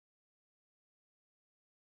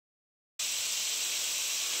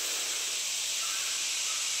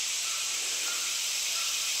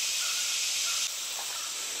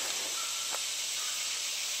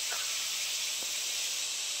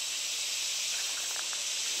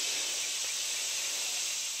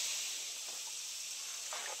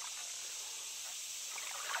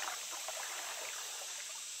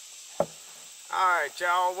Alright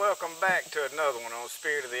y'all, welcome back to another one on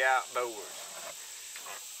Spirit of the Outdoors.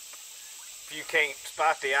 If you can't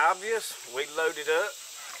spot the obvious, we loaded up.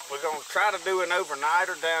 We're going to try to do an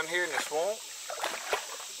overnighter down here in the swamp.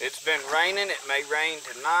 It's been raining, it may rain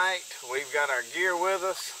tonight. We've got our gear with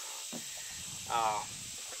us.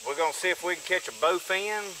 We're going to see if we can catch a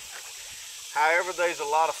bowfin. However, there's a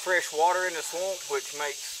lot of fresh water in the swamp, which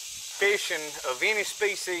makes fishing of any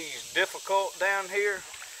species difficult down here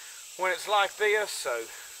when it's like this.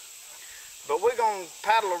 But we're going to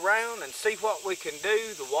paddle around and see what we can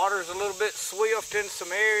do. The water's a little bit swift in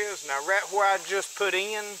some areas. Now right where I just put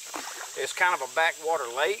in is kind of a backwater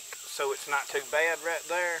lake, so it's not too bad right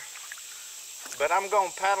there. But I'm going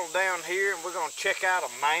to paddle down here and we're going to check out a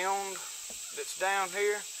mound that's down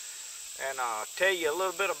here and tell you a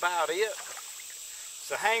little bit about it.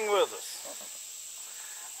 So hang with us.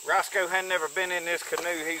 Roscoe had never been in this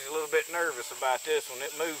canoe. He's a little bit nervous about this one.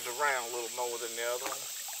 It moves around a little more than the other one.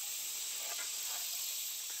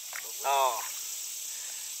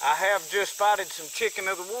 I have just spotted some chicken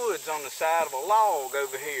of the woods on the side of a log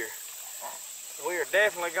over here. We are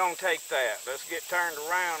definitely going to take that. Let's get turned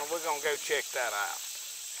around and we're going to go check that out.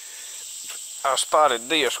 I spotted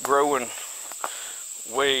this growing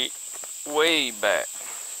way back.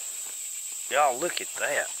 Y'all look at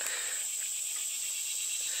that.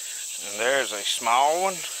 And there's a small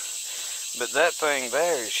one, but that thing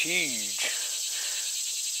there is huge.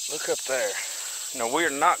 Look up there. Now we're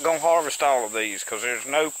not going to harvest all of these because there's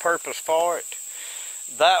no purpose for it.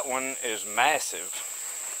 That one is massive.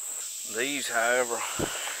 These, however,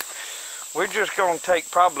 we're just going to take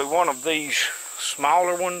probably one of these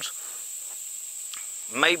smaller ones,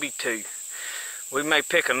 maybe two. We may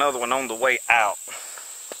pick another one on the way out.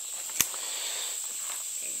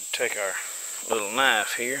 Take our little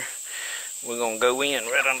knife here. We're going to go in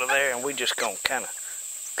right under there and we're just going to kind of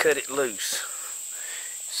cut it loose.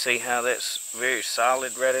 See how that's very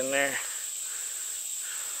solid right in there?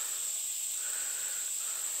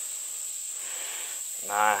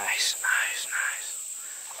 Nice, nice, nice.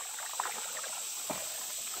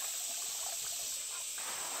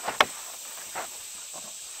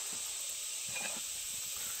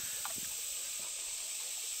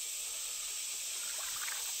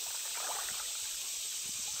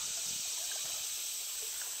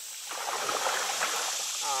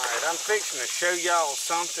 I'm fixing to show y'all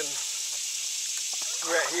something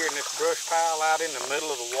right here in this brush pile out in the middle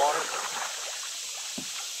of the water.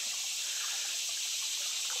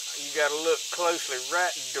 You gotta look closely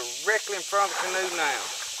right directly in front of the canoe now.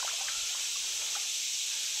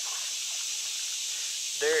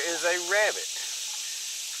 There is a rabbit.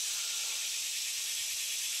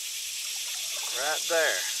 Right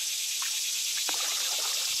there.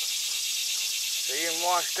 See him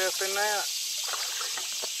washed up in that?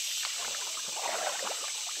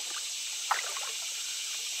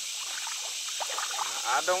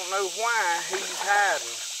 I don't know why he's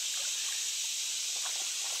hiding.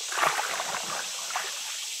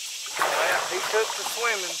 Well, he took to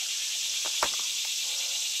swimming.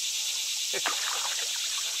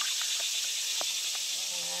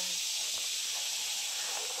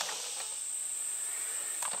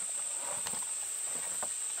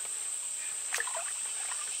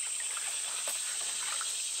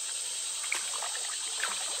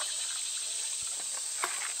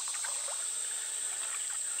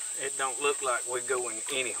 It don't look like we're going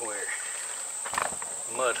anywhere.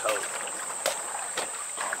 Mud hole.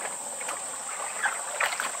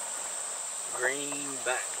 Green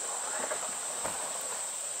backwater.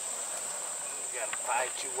 You gotta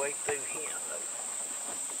fight your way through him though.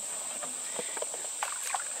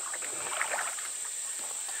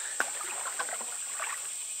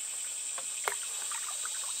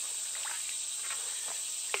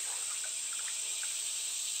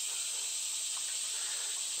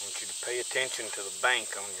 I want you to pay attention to the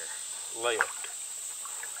bank on your left.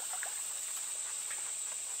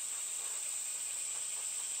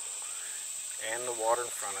 And the water in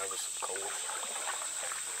front of us, of course.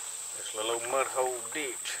 This little old mud hole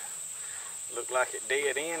ditch. Looked like it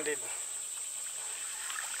dead ended.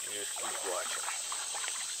 You just keep watching.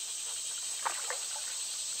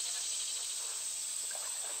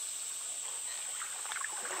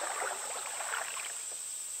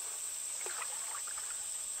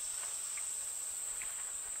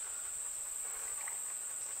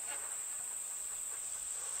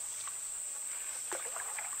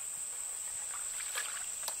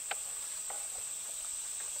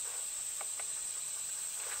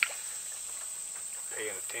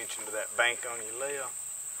 Paying attention to that bank on your left.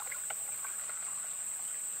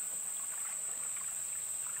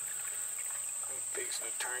 Fix fixing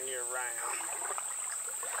to turn you around.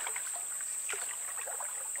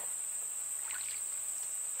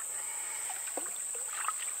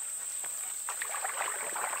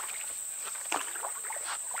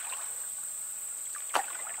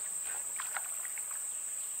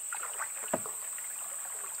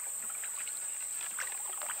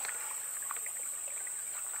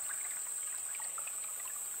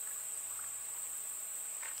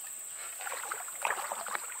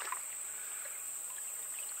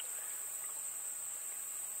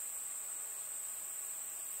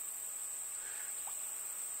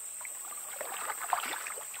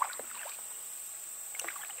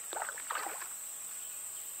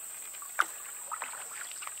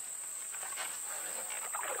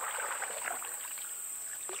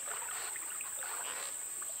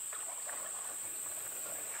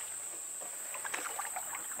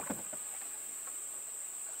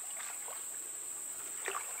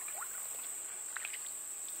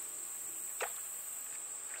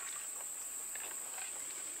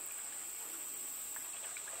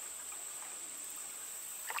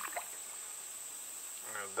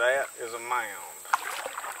 That is a mound.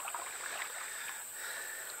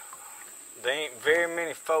 There ain't very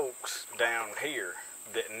many folks down here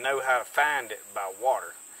that know how to find it by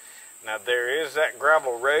water. Now there is that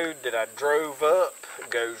gravel road that I drove up. It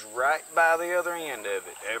goes right by the other end of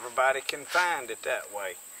it. Everybody can find it that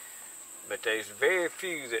way. But there's very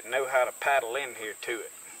few that know how to paddle in here to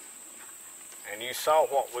it. And you saw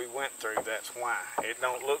what we went through, that's why. It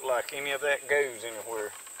don't look like any of that goes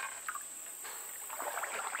anywhere.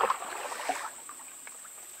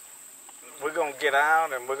 We're going to get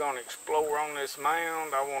out and we're going to explore on this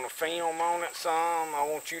mound. I want to film on it some. I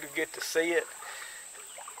want you to get to see it.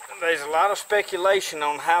 There's a lot of speculation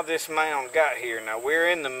on how this mound got here. Now we're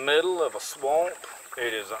in the middle of a swamp.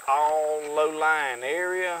 It is an all low-lying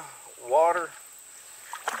area, water,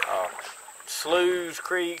 sloughs,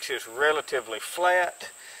 creeks. It's relatively flat.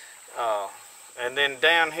 And then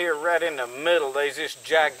down here right in the middle there's this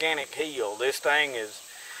gigantic hill. This thing is,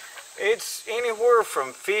 it's anywhere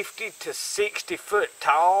from 50 to 60 foot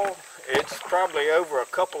tall. It's probably over a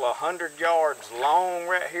couple of 100 yards long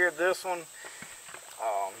right here, this one.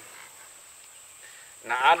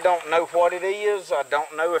 Now I don't know what it is. I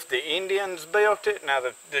don't know if the Indians built it. Now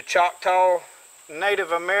the Choctaw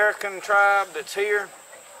Native American tribe that's here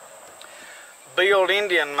build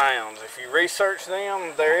Indian mounds. If you research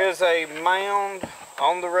them, there is a mound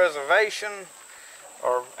on the reservation.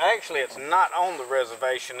 Or actually it's not on the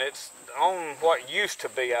reservation, it's on what used to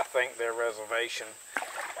be, I think, their reservation.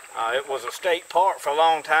 It was a state park for a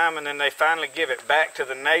long time and then they finally give it back to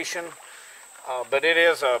the nation. But it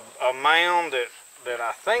is a mound that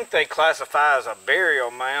I think they classify as a burial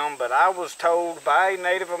mound, but I was told by a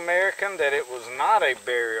Native American that it was not a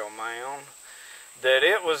burial mound, that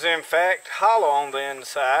it was in fact hollow on the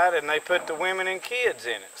inside and they put the women and kids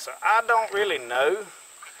in it. So I don't really know.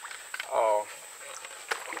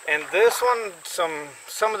 And this one,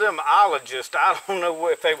 some of them ologists, I don't know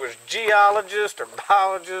if they was geologists or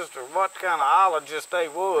biologists or what kind of ologist they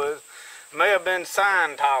was, may have been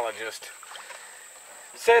Scientologists,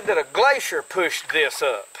 said that a glacier pushed this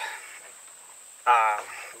up. I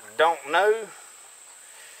don't know.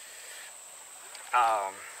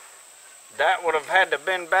 That would have had to have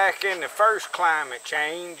been back in the first climate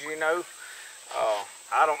change, you know.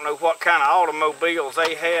 I don't know what kind of automobiles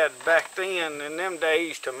they had back then in them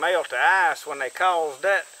days to melt the ice when they caused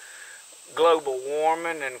that global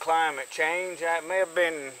warming and climate change. It may have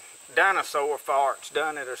been dinosaur farts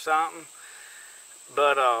done it or something.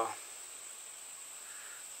 But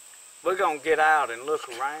we're going to get out and look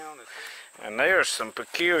around. And there's some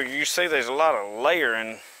peculiar, you see there's a lot of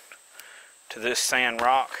layering to this sand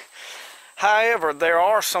rock. However, there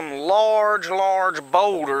are some large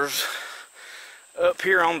boulders up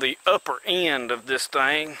here on the upper end of this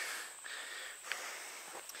thing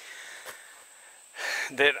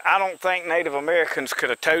that I don't think Native Americans could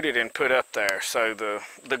have towed it and put up there. So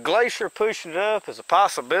the glacier pushing it up is a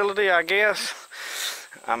possibility, I guess.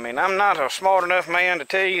 I mean, I'm not a smart enough man to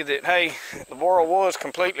tell you that, hey, the world was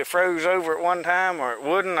completely froze over at one time or it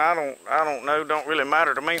wouldn't. I don't know. Don't really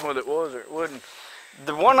matter to me whether it was or it wouldn't.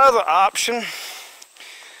 The one other option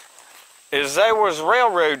is there was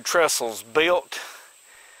railroad trestles built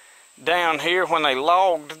down here when they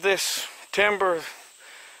logged this timber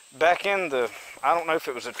back in the, I don't know if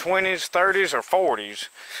it was the 20s, 30s, or 40s,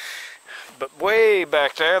 but way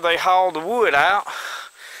back there they hauled the wood out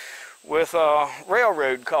with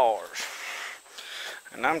railroad cars.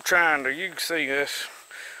 And I'm trying to, you can see this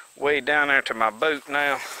way down there to my boat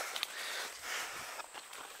now.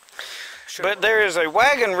 But there is a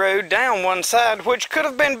wagon road down one side which could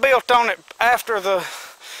have been built on it after the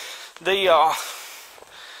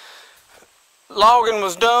logging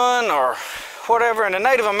was done or whatever. And the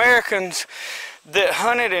Native Americans that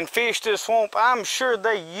hunted and fished this swamp, I'm sure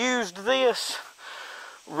they used this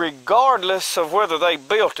regardless of whether they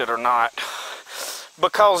built it or not,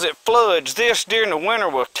 because it floods. This during the winter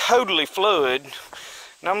will totally flood.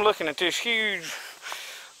 And I'm looking at this huge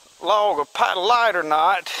log of light or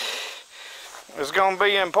not is going to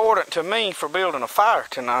be important to me for building a fire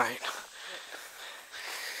tonight.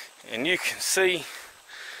 And you can see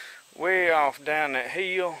way off down that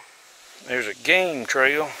hill, there's a game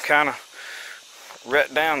trail kind of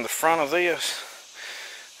right down the front of this.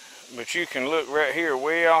 But you can look right here,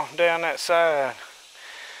 way off down that side.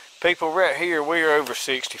 People right here, we're over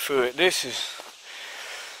 60 foot. This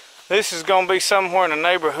is going to be somewhere in the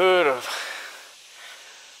neighborhood of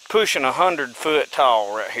pushing 100 foot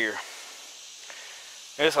tall right here.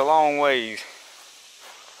 It's a long ways.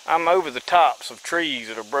 I'm over the tops of trees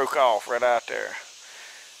that are broke off right out there.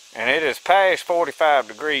 And it is past 45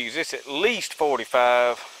 degrees. It's at least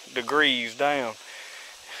 45 degrees down.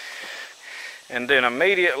 And then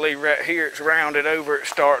immediately right here it's rounded over, it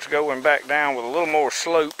starts going back down with a little more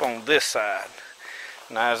slope on this side.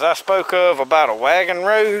 Now, as I spoke of about a wagon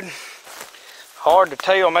road, hard to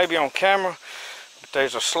tell maybe on camera, but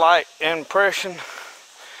there's a slight impression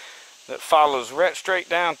that follows right straight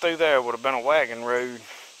down through there would have been a wagon road.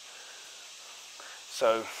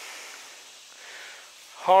 So,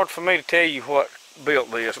 hard for me to tell you what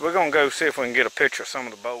built this. We're going to go see if we can get a picture of some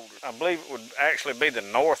of the boulders. I believe it would actually be the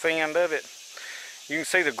north end of it. You can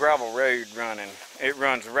see the gravel road running. It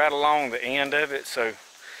runs right along the end of it, so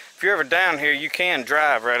if you're ever down here, you can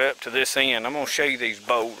drive right up to this end. I'm going to show you these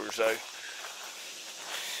boulders though.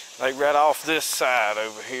 They right off this side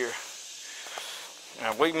over here.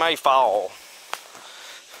 Now we may fall.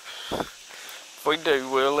 If we do,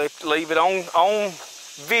 we'll leave it on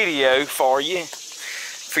video for you,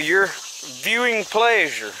 for your viewing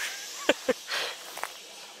pleasure.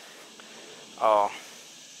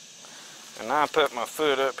 And I put my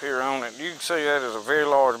foot up here on it. You can see that is a very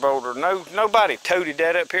large boulder. Nobody toted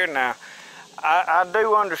that up here. Now, I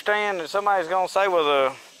do understand that somebody's going to say,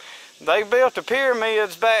 well, they built the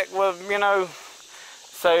pyramids back with, you know,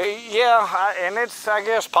 so yeah, and it's, I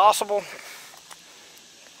guess, possible.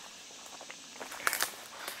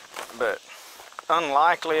 But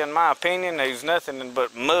unlikely, in my opinion. There's nothing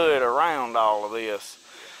but mud around all of this.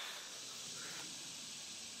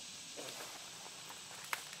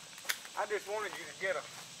 I just wanted you to get an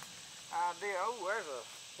idea. Oh, there's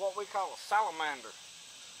what we call a salamander.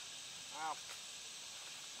 I'll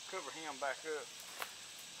cover him back up.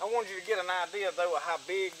 I wanted you to get an idea, though, of how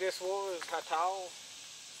big this was, how tall.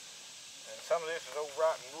 And some of this is old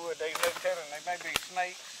rotten wood. There's no telling, they may be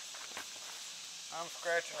snakes. I'm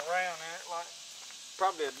scratching around in it like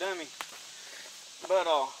probably a dummy. But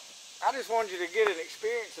I just wanted you to get an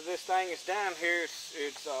experience of this thing. It's down here.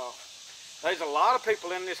 There's a lot of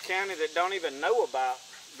people in this county that don't even know about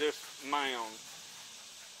this mound.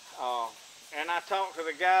 And I talked to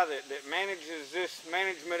the guy that manages this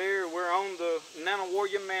management area. We're on the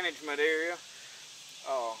Nanawarrior management area.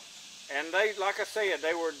 And they, like I said,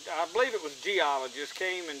 I believe it was geologists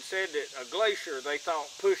came and said that a glacier, they thought,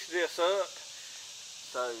 pushed this up.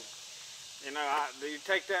 So, you know, do you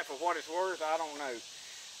take that for what it's worth? I don't know.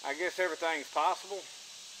 I guess everything's possible.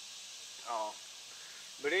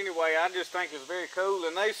 But anyway, I just think it's very cool.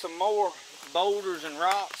 And there's some more boulders and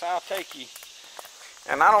rocks. I'll take you.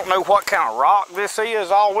 And I don't know what kind of rock this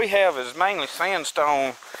is. All we have is mainly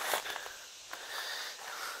sandstone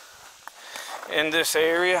in this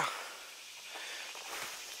area.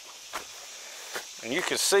 And you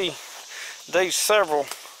can see these several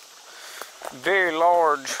very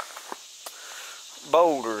large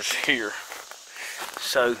boulders here.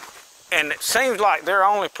 So, and it seems like they're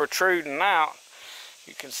only protruding out.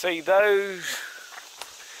 You can see those.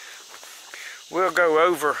 We'll go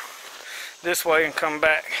over this way and come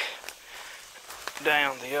back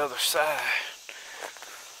down the other side.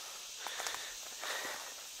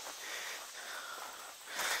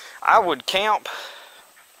 I would camp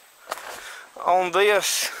on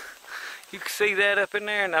this. You can see that up in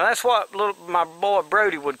there. Now that's what my boy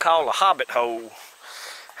Brody would call a hobbit hole.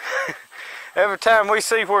 Every time we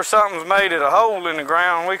see where something's made it a hole in the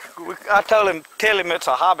ground, I tell him it's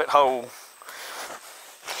a hobbit hole.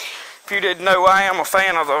 If you didn't know, I am a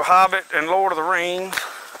fan of The Hobbit and Lord of the Rings.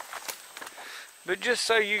 But just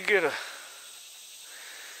so you get a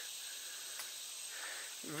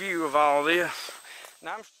view of all this.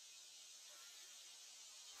 Now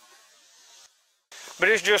But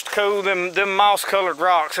it's just cool, them moss colored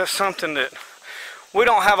rocks. That's something that we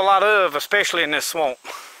don't have a lot of, especially in this swamp.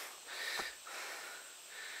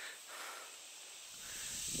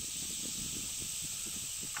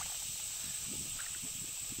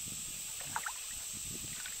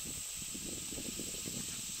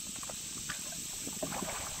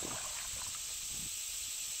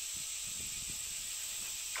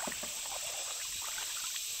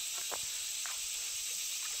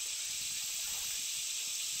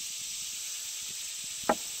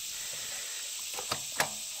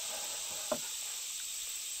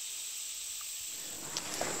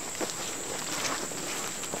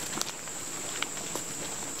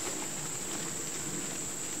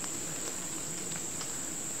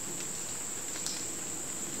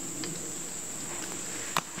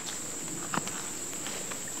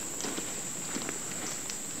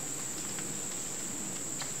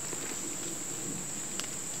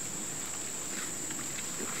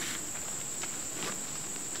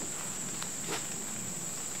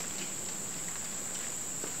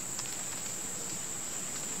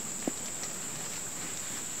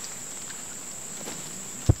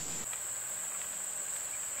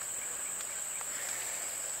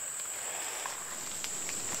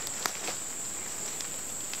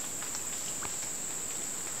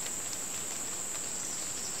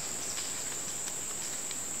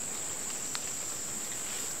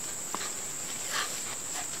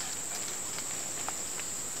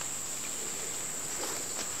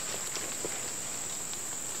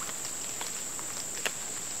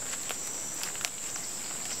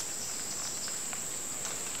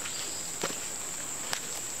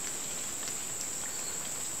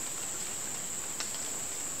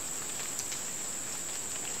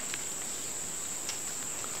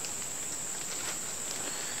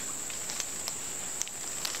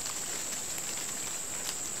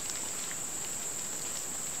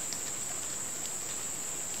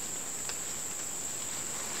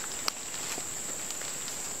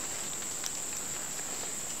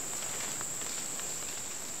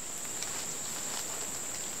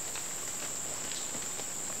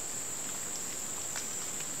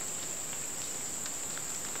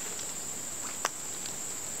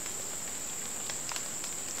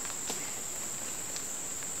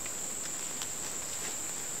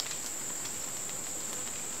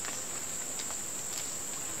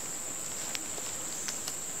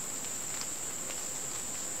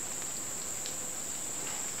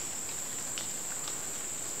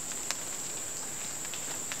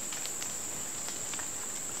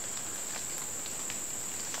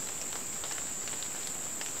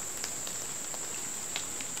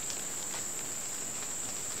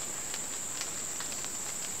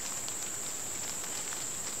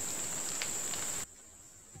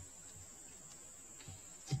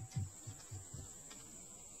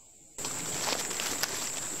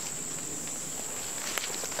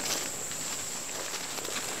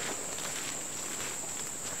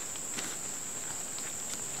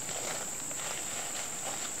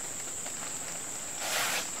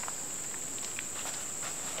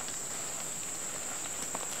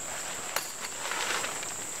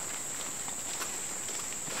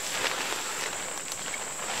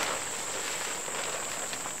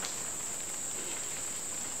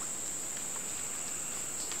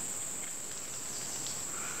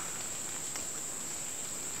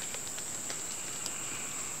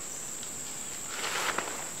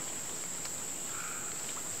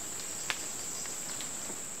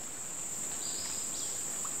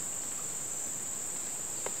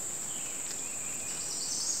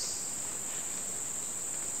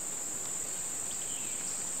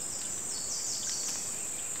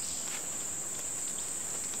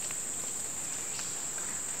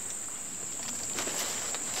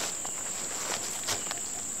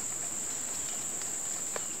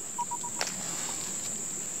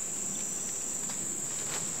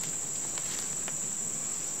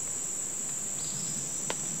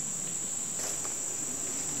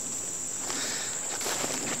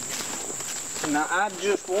 Now I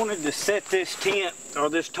just wanted to set this tent or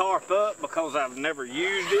this tarp up because I've never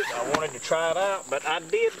used it. I wanted to try it out, but I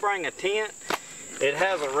did bring a tent. It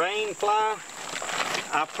has a rain fly.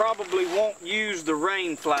 I probably won't use the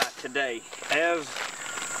rain fly today as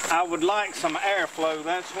I would like some airflow.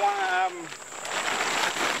 That's why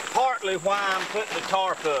partly why I'm putting the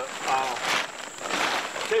tarp up.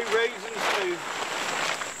 Two reasons to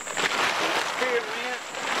experiment.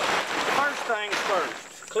 First things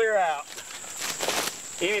first, clear out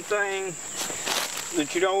anything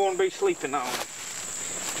that you don't want to be sleeping on.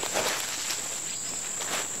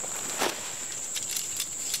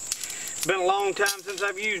 Been a long time since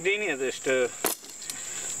I've used any of this stuff.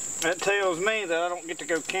 That tells me that I don't get to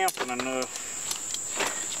go camping enough.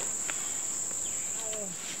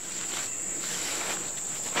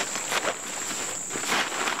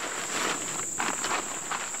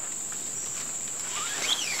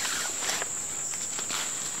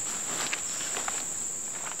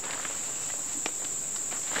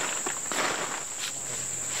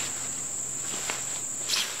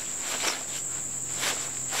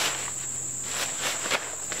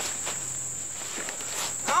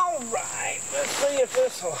 Alright, let's see if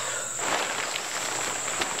this will...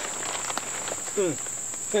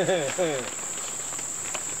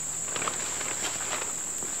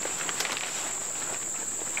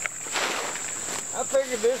 I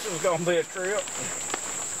figured this was going to be a trip.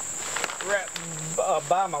 Right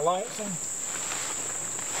by my lonesome.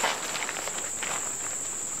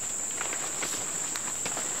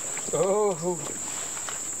 Oh.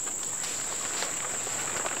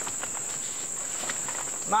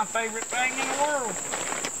 My favorite thing in the world.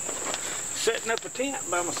 Setting up a tent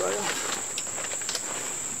by myself.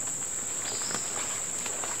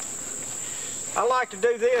 I like to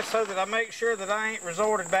do this so that I make sure that I ain't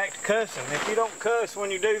resorted back to cussing. If you don't cuss when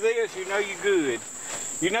you do this, you know you're good.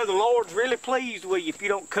 You know the Lord's really pleased with you if you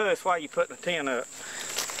don't cuss while you're putting the tent up.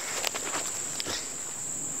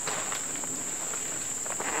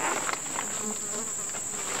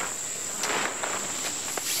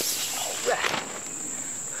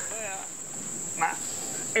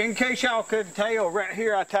 In case y'all couldn't tell, right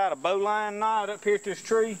here I tied a bowline knot up here to this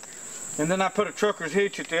tree, and then I put a trucker's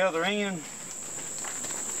hitch at the other end.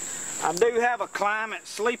 I do have a Climate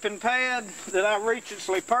sleeping pad that I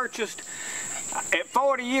recently purchased. At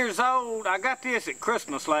 40 years old, I got this at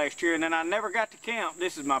Christmas last year, and then I never got to camp.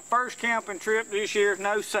 This is my first camping trip this year,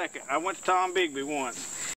 no second. I went to Tom Bigby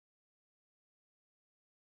once.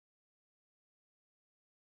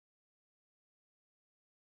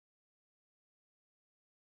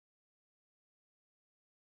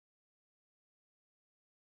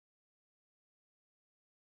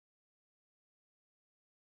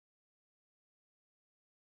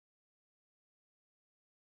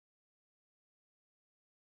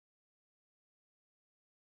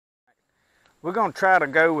 We're going to try to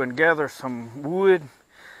go and gather some wood.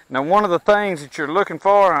 Now, one of the things that you're looking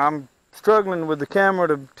for, I'm struggling with the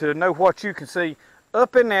camera to know what you can see.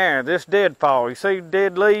 Up in there, this deadfall, you see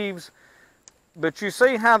dead leaves, but you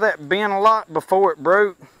see how that bent a lot before it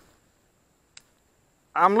broke?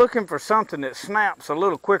 I'm looking for something that snaps a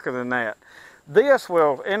little quicker than that. This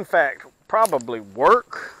will, in fact, probably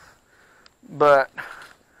work, but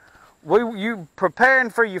you preparing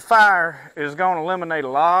for your fire is going to eliminate a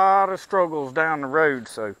lot of struggles down the road.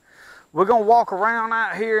 So we're going to walk around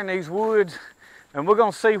out here in these woods, and we're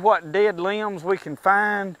going to see what dead limbs we can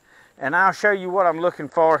find, and I'll show you what I'm looking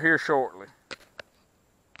for here shortly.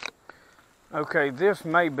 Okay, this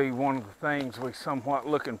may be one of the things we're somewhat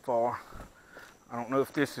looking for. I don't know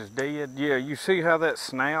if this is dead. Yeah, you see how that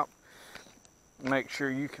snapped? Make sure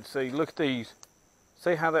you can see. Look at these.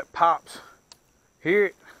 See how that pops? Hear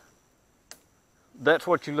it? That's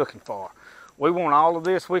what you're looking for. We want all of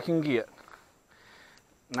this we can get.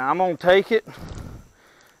 Now I'm going to take it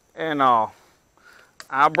and I'll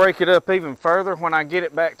break it up even further when I get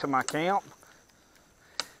it back to my camp.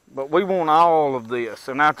 But we want all of this.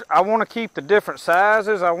 And I want to keep the different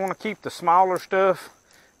sizes. I want to keep the smaller stuff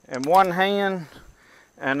in one hand,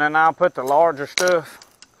 and then I'll put the larger stuff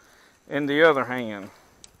in the other hand.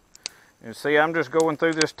 And see, I'm just going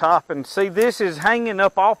through this top, and see, this is hanging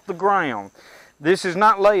up off the ground. This is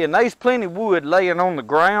not laying. There's plenty of wood laying on the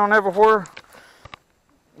ground everywhere.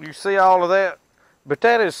 You see all of that? But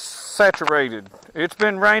that is saturated. It's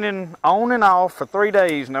been raining on and off for 3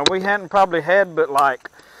 days. Now, we hadn't probably had but like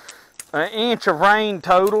an inch of rain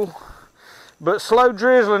total. But slow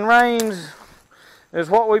drizzling rains is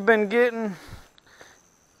what we've been getting.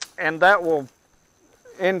 And that will,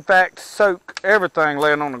 in fact, soak everything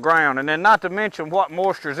laying on the ground. And then not to mention what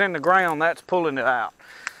moisture is in the ground, that's pulling it out.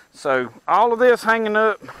 So all of this hanging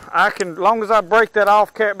up, as long as I break that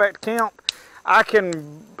off, carry it back to camp, I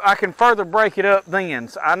can further break it up then.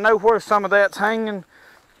 So I know where some of that's hanging.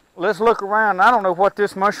 Let's look around. I don't know what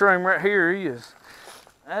this mushroom right here is.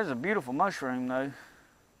 That is a beautiful mushroom though.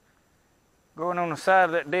 Going on the side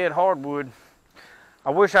of that dead hardwood. I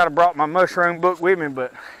wish I'd have brought my mushroom book with me,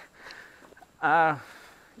 but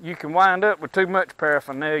you can wind up with too much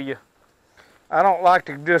paraphernalia. I don't like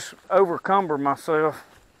to just overcumber myself.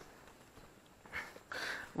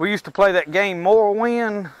 We used to play that game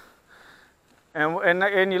Morrowind,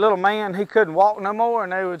 and your little man, he couldn't walk no more,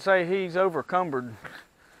 and they would say he's overcumbered.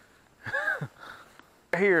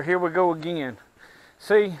 Here we go again.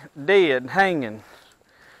 See, dead, hanging.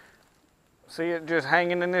 See it just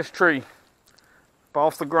hanging in this tree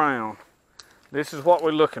off the ground. This is what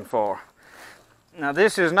we're looking for. Now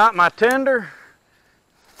this is not my tinder.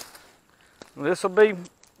 This will be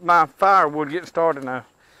my firewood getting started now.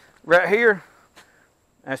 Right here,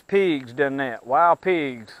 that's pigs done that, wild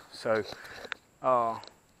pigs. So,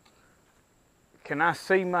 can I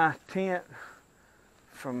see my tent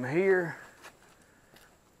from here?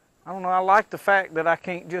 I don't know, I like the fact that I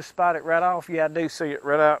can't just spot it right off. Yeah, I do see it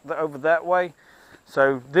right out over that way.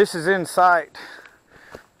 So this is in sight.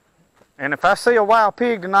 And if I see a wild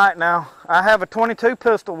pig tonight now, I have a .22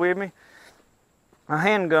 pistol with me, a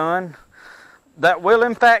handgun, that will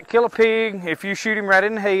in fact kill a pig if you shoot him right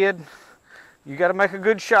in the head. You got to make a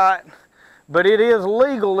good shot. But it is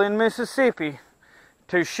legal in Mississippi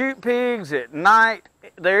to shoot pigs at night.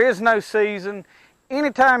 There is no season.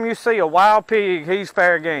 Anytime you see a wild pig, he's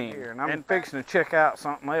fair game. And I'm fixing to check out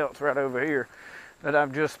something else right over here that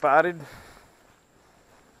I've just spotted.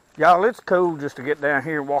 Y'all, it's cool just to get down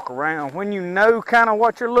here and walk around. When you know kind of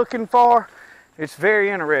what you're looking for, it's very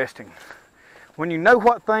interesting. When you know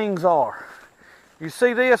what things are. You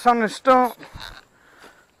see this on the stump?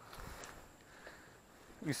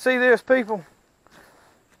 You see this, people?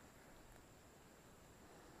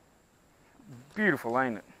 Beautiful,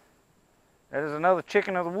 ain't it? That is another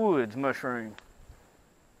chicken of the woods mushroom.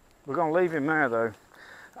 We're going to leave him there, though.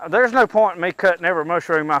 There's no point in me cutting every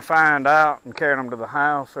mushroom I find out and carrying them to the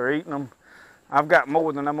house or eating them. I've got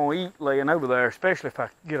more than I'm going to eat laying over there, especially if I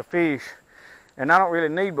get a fish. And I don't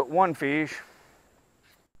really need but one fish.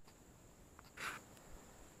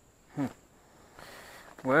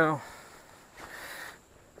 Well,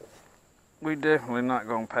 we definitely not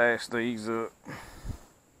going to pass these up.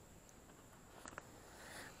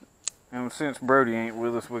 And since Brody ain't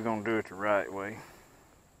with us, we're going to do it the right way.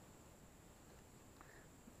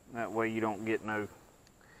 That way you don't get no...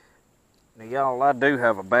 Now y'all, I do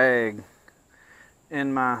have a bag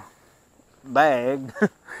in my bag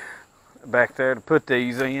back there to put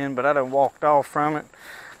these in, but I done walked off from it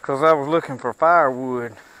because I was looking for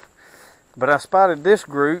firewood. But I spotted this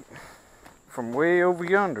group from way over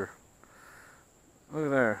yonder. Look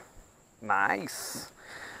there. Nice.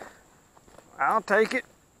 I'll take it.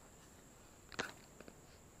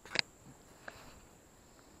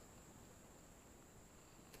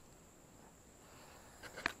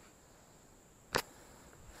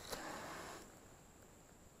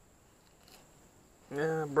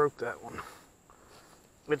 Yeah, I broke that one.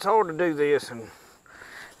 It's hard to do this and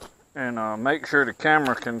make sure the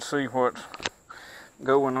camera can see what's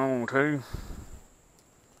going on too.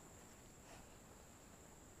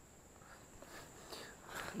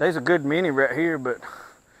 There's a good many right here, but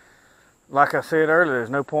like I said earlier, there's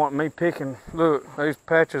no point in me picking. Look, there's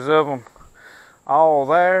patches of them all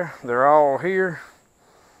there. They're all here.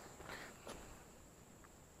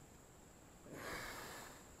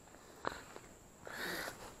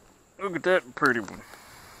 Look at that pretty one.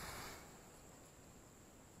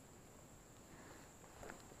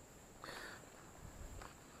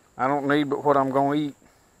 I don't need but what I'm going to eat.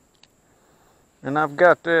 And I've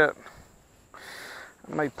got that.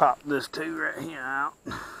 I may pop this too right here out.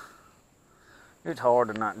 It's hard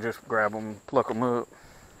to not just grab them and pluck them up.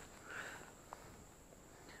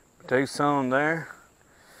 But there's some there.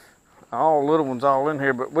 All little ones all in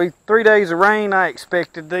here. But 3 days of rain, I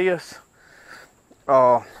expected this.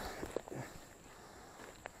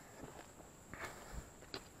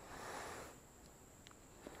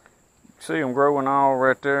 See them growing all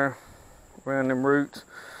right there around them roots.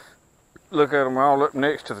 Look at them all up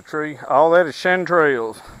next to the tree. All that is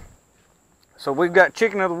chanterelles. So we've got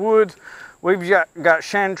chicken of the woods. We've got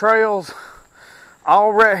chanterelles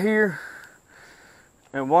all right here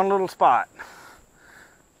in one little spot.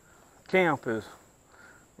 Camp is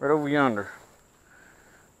right over yonder.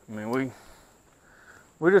 I mean,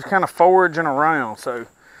 we're just kind of foraging around. So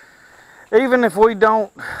even if we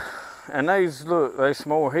don't, and look, there's some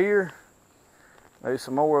more here. There's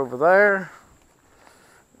some more over there.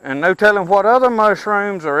 And no telling what other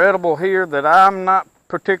mushrooms are edible here that I'm not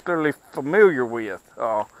particularly familiar with.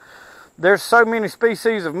 There's so many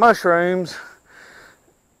species of mushrooms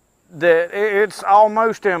that it's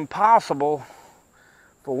almost impossible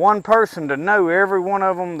for one person to know every one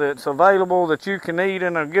of them that's available that you can eat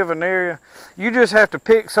in a given area. You just have to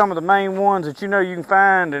pick some of the main ones that you know you can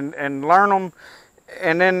find and learn them,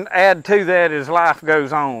 and then add to that as life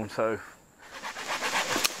goes on. So.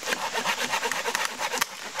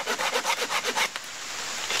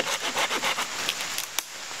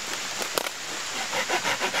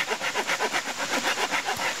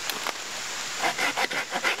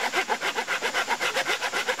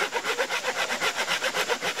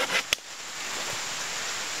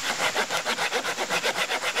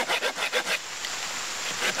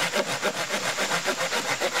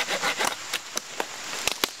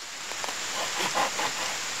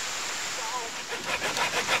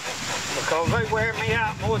 because they wear me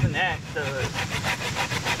out more than that does.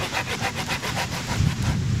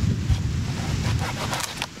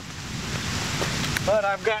 But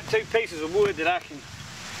I've got 2 pieces of wood that I can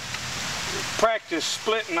practice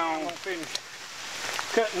splitting on. I'm gonna finish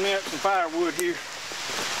cutting me up some firewood here.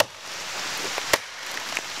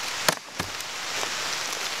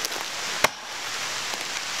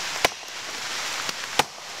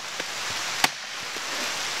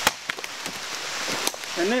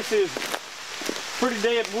 And this is pretty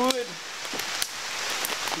dead wood,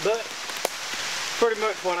 but pretty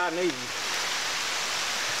much what I need.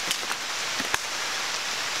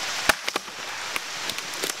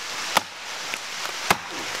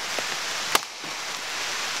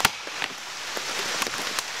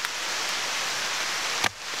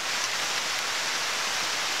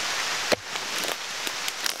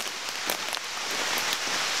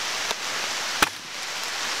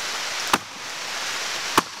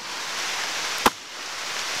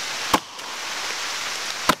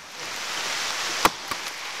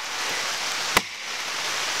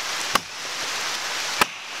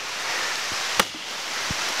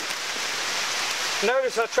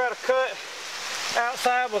 Notice I try to cut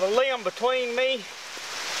outside with a limb between me,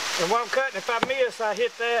 and when I'm cutting, if I miss, I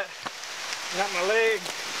hit that, not my leg.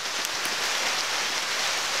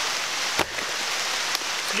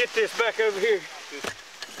 Let's get this back over here.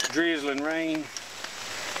 Drizzling rain.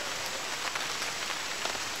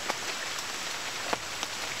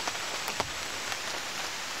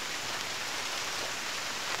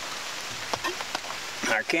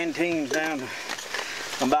 Our canteen's down to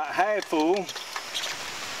about half full.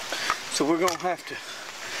 So we're gonna have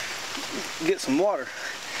to get some water.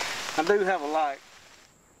 I do have a light.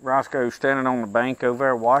 Roscoe's standing on the bank over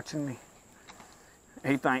there watching me.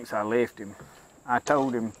 He thinks I left him. I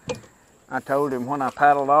told him when I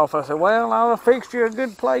paddled off, I said, well, I'll fix you a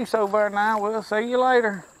good place over there now. We'll see you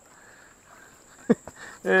later.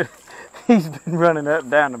 He's been running up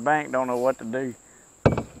and down the bank, don't know what to do.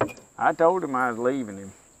 I told him I was leaving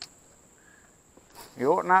him.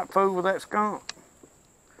 You ought not fool with that skunk.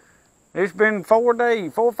 It's been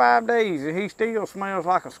 4 or 5 days, and he still smells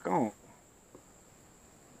like a skunk.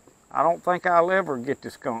 I don't think I'll ever get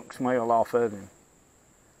the skunk smell off of him.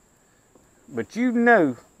 But you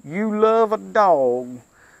know you love a dog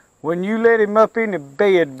when you let him up in the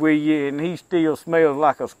bed with you and he still smells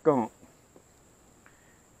like a skunk.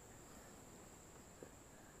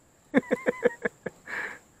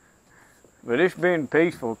 But it's been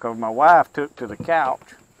peaceful because my wife took to the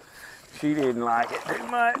couch. She didn't like it too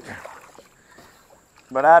much.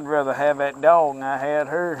 But I'd rather have that dog than I had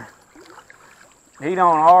her. He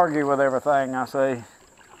don't argue with everything I say.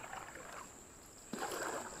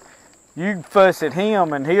 You fuss at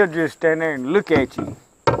him and he'll just stand there and look at you.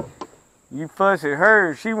 You fuss at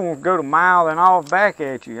her, she won't go to mouthing off back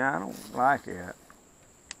at you. I don't like that.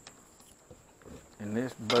 In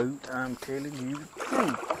this boat, I'm telling you the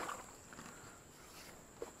truth.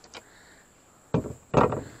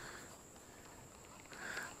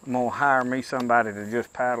 I'm gonna hire me somebody to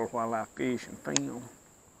just paddle while I fish and film.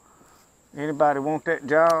 Anybody want that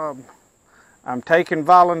job? I'm taking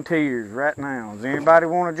volunteers right now. Does anybody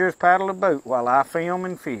want to just paddle a boat while I film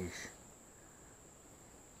and fish?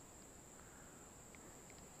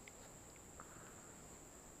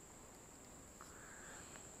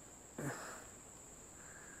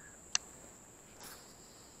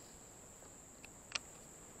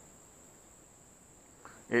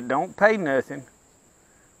 It don't pay nothing.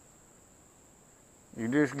 You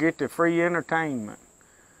just get the free entertainment.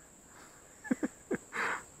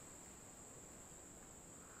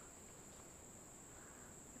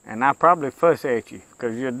 And I probably fuss at you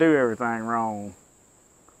because you'll do everything wrong.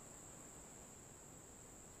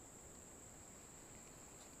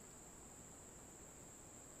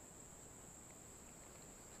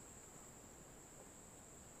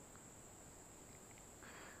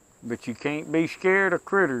 But you can't be scared of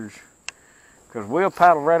critters, because we'll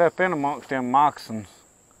paddle right up in amongst them moccasins.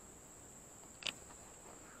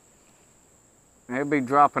 They'll be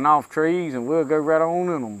dropping off trees and we'll go right on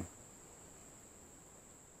in them.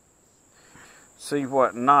 See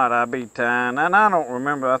what knot I be tying. And I don't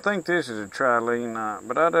remember, I think this is a trilene knot,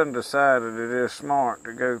 but I done decided it is smart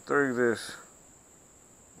to go through this.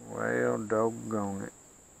 Well, doggone it.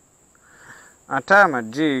 I tie my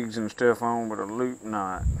jigs and stuff on with a loop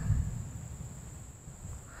knot.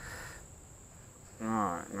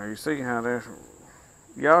 Alright, now you see how that's...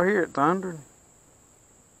 Y'all hear it thundering?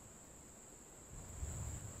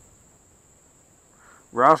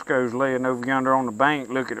 Roscoe's laying over yonder on the bank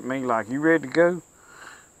looking at me like, you ready to go?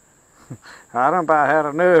 I done about had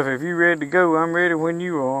enough. If you ready to go, I'm ready when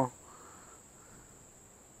you are.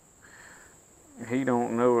 He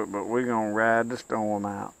don't know it, but we're gonna ride the storm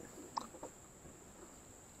out.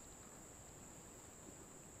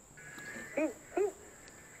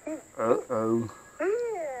 Uh-oh.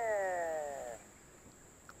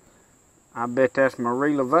 I bet that's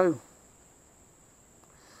Marie Laveau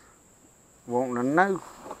wanting to know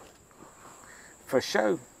for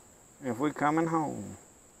sure if we coming home.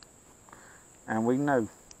 And we know.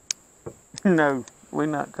 No, we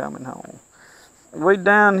not coming home. We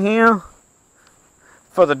down here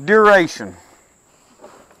for the duration.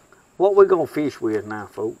 What we gonna fish with now,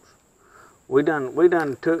 folks? We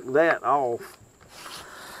done took that off.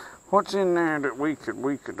 What's in there that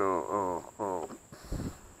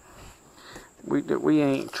we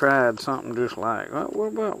ain't tried something just like?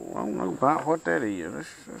 What about? I don't know about what that is.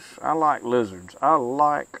 I like lizards. I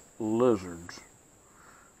like lizards.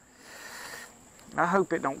 I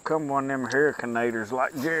hope it don't come one of them hurricanators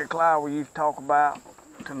like Jerry Clower used to talk about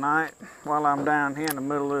tonight while I'm down here in the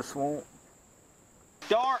middle of this swamp.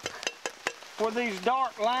 Dark, where these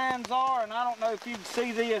dark lines are, and I don't know if you can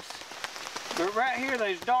see this, but right here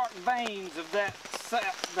there's dark veins of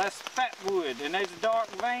that's fat wood, and there's a dark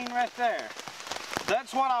vein right there.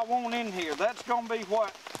 That's what I want in here. That's gonna be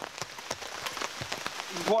what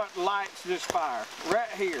lights this fire, right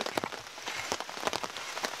here.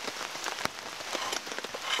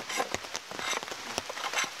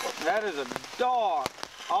 That is a dark,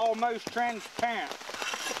 almost transparent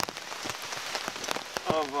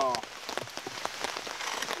of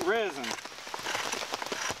resin.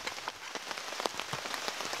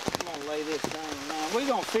 I'm gonna lay this down now. We're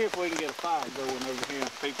gonna see if we can get a fire going over here,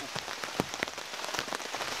 people.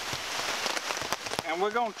 And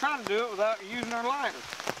we're gonna try to do it without using our lighter.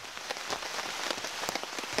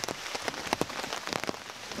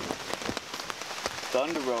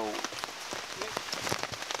 Thunder roll.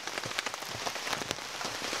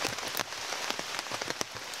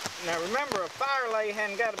 Now remember, a fire lay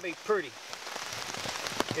hadn't got to be pretty.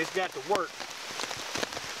 It's got to work.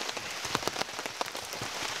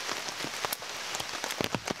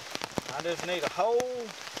 I just need a hole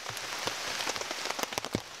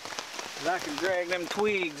that I can drag them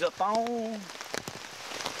twigs up on.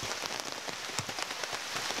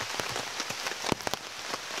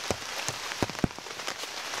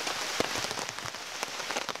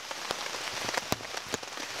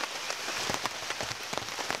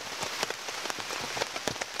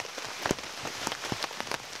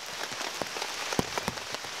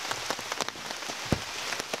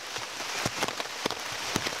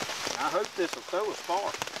 I hope this will throw a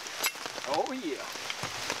spark. Oh yeah.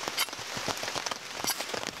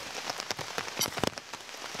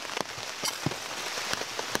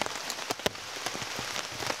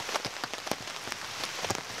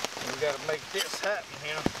 We gotta make this happen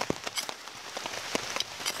here.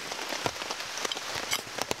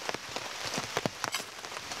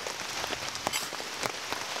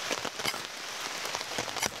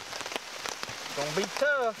 It's gonna be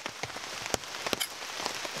tough.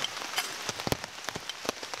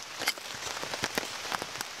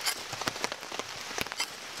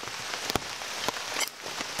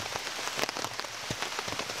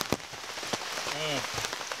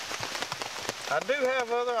 I do have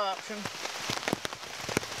other options.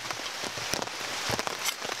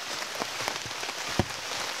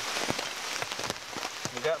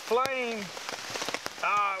 We got flame.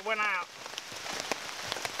 Ah, it went out.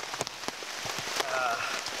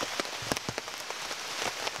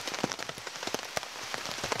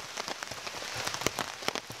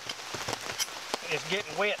 It's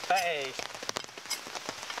getting wet fast.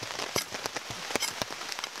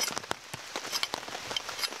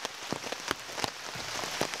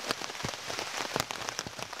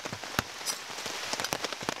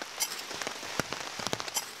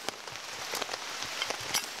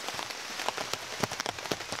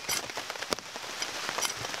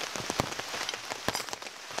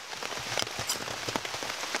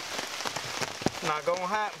 Not gonna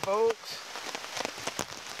happen, folks.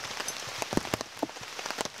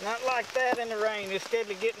 Not like that in the rain. Instead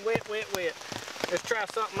of getting wet, wet, wet. Let's try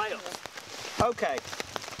something else. Okay,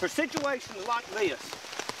 for situations like this,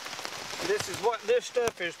 this is what this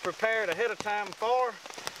stuff is prepared ahead of time for.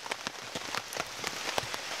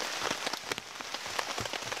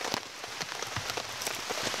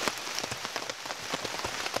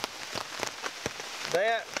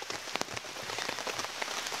 That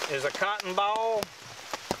is a cotton ball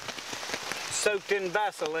soaked in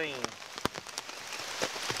Vaseline.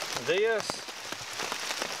 This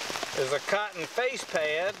is a cotton face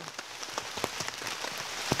pad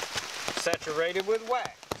saturated with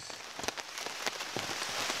wax.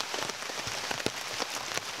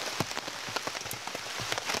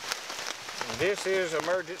 This is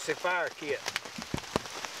emergency fire kit.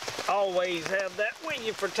 Always have that with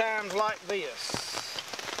you for times like this.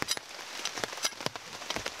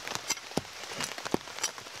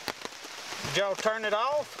 Did y'all turn it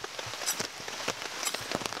off?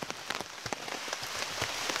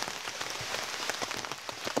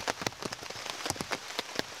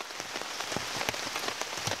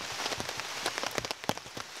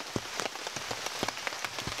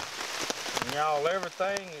 Y'all,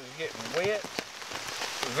 everything is getting wet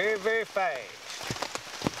very, very fast.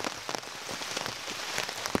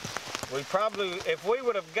 We probably, if we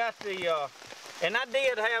would have got the, and I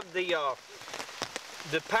did have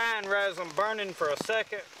the pine resin burning for a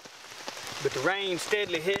second, but the rain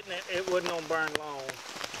steadily hitting it, it wasn't gonna burn long.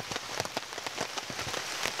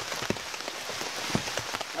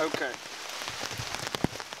 Okay.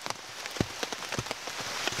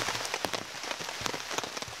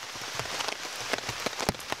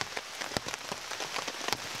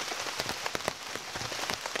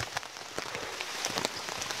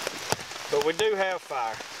 But we do have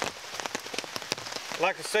fire.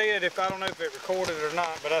 Like I said, I don't know if it recorded or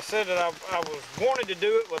not, but I said that I was wanted to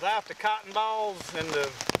do it without the cotton balls and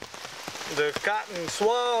the cotton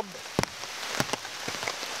swab.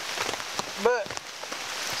 But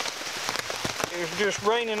it was just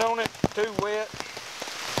raining on it, too wet.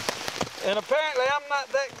 And apparently I'm not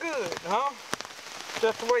that good, huh?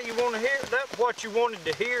 That's the way you want to hear it? That's what you wanted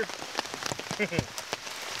to hear?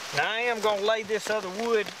 Now I am going to lay this other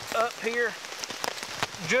wood up here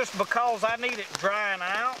just because I need it drying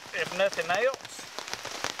out, if nothing else.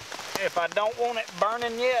 If I don't want it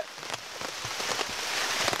burning yet.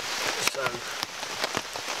 So,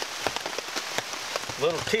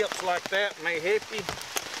 little tips like that may help you.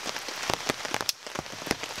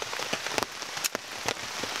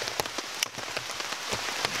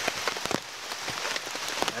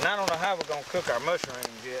 And I don't know how we're going to cook our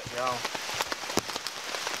mushrooms yet, y'all.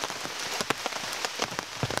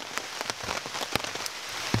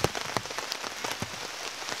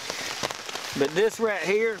 But this right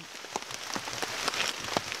here,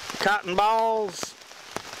 cotton balls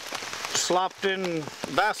slopped in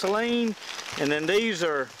Vaseline, and then these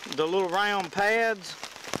are the little round pads,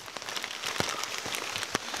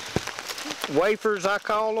 wafers I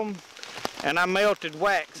call them, and I melted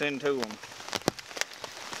wax into them.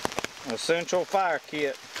 Essential fire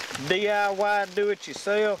kit, DIY, do it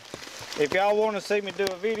yourself. If y'all want to see me do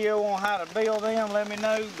a video on how to build them, let me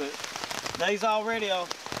know, but there's already a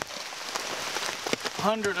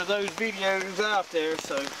 100 of those videos out there,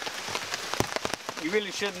 so you really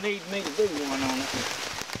shouldn't need me to do one on it.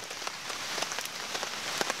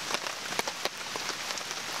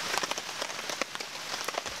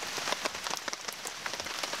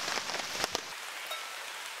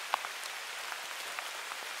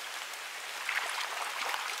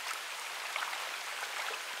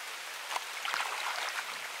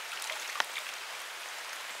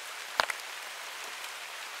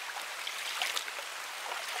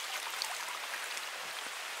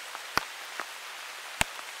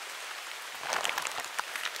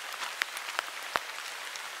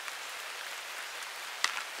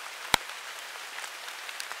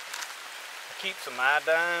 Keep some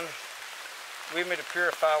iodine with me to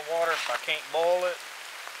purify water if I can't boil it.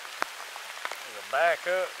 As a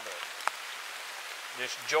backup, but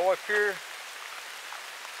this Joy Pure.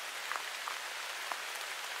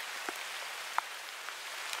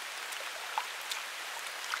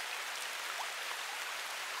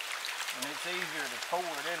 And it's easier to pour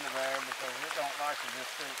it into there because it don't like to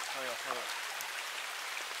just fill itself up.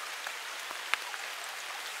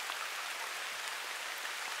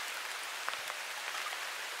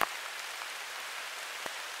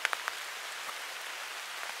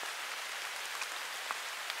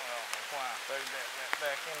 Why I threw that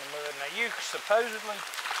back in the mud. Now you supposedly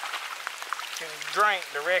can drink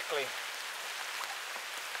directly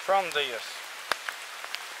from this.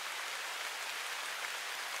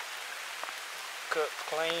 Cooked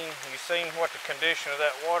clean. You seen what the condition of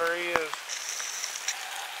that water is.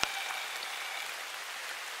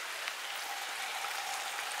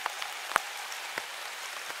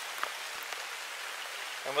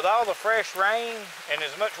 And with all the fresh rain and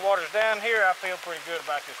as much water's down here, I feel pretty good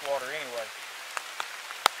about this water anyway.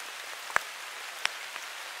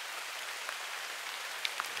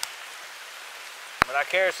 But I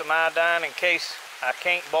carry some iodine in case I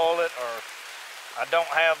can't boil it or I don't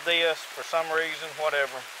have this for some reason,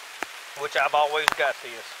 whatever, which I've always got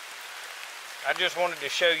this. I just wanted to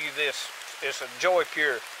show you this. It's a Joy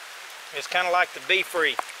Pure. It's kind of like the Be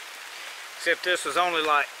Free, except this is only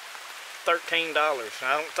like $13.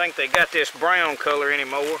 I don't think they got this brown color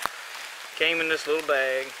anymore. Came in this little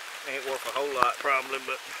bag. Ain't worth a whole lot probably,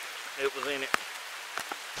 but it was in it.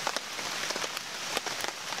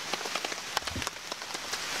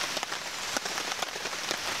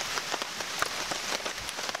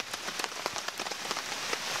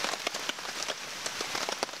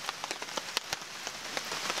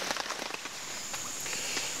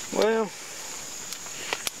 Well,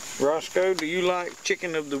 Roscoe, do you like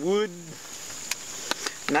chicken of the wood?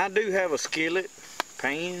 And I do have a skillet,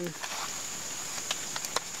 pan.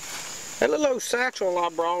 That little old satchel I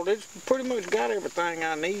brought, it's pretty much got everything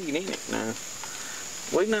I need in it now.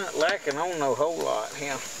 We're not lacking on no whole lot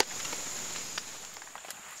here.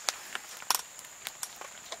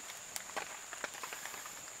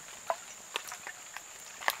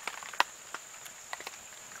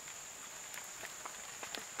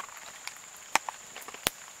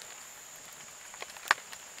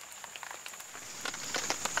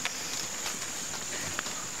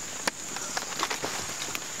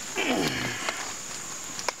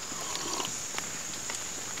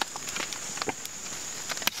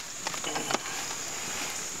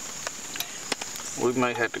 We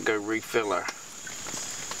may have to go refill our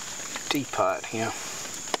teapot here.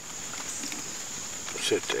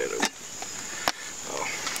 Set that over. Oh.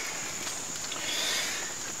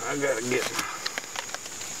 I gotta get my...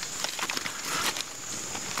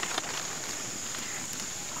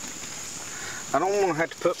 I don't want to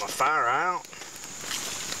have to put my fire out.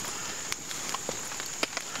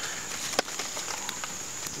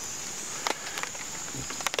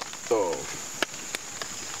 Oh.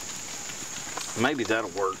 Maybe that'll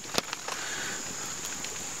work.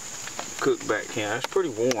 Cook back here. It's pretty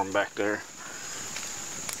warm back there.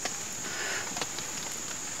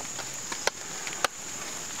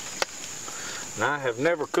 And I have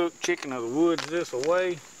never cooked chicken of the woods this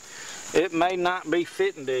way. It may not be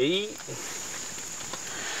fitting to eat.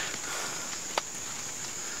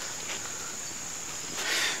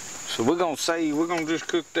 So we're gonna just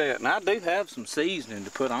cook that. And I do have some seasoning to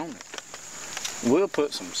put on it. We'll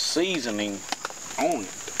put some seasoning on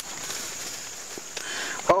it.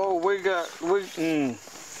 Oh, we got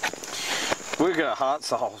hot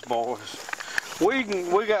sauce, boys. We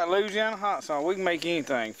got Louisiana hot sauce. We can make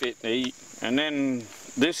anything fit to eat. And then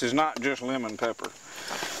this is not just lemon pepper.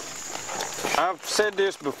 I've said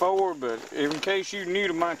this before, but in case you're new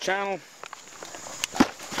to my channel,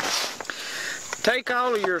 take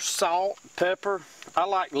all of your salt, pepper. I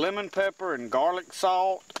like lemon pepper and garlic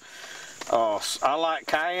salt. I like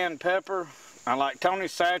cayenne pepper. I like Tony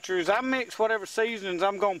Chachere's. I mix whatever seasonings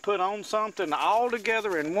I'm going to put on something all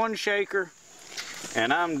together in one shaker,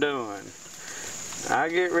 and I'm done. I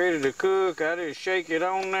get ready to cook. I just shake it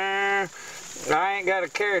on there. I ain't got to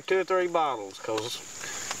carry 2 or 3 bottles because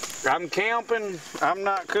I'm camping. I'm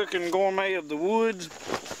not cooking gourmet of the woods.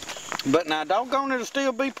 But now, doggone, it'll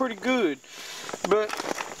still be pretty good. But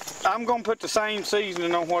I'm going to put the same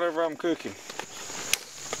seasoning on whatever I'm cooking.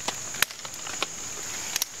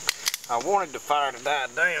 I wanted the fire to die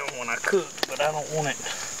down when I cook, but I don't want it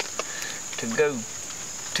to go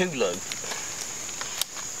too low.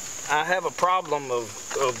 I have a problem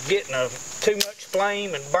of getting too much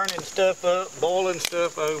flame and burning stuff up, boiling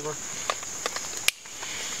stuff over.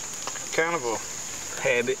 Kind of a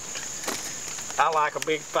habit. I like a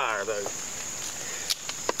big fire though.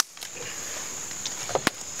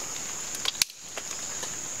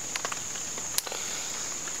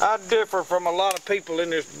 I differ from a lot of people in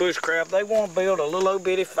this bushcraft. They want to build a little old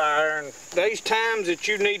bitty fire, and there's times that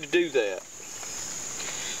you need to do that.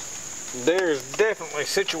 There's definitely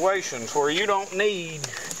situations where you don't need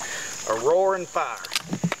a roaring fire.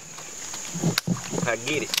 I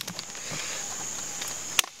get it.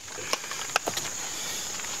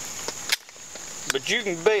 But you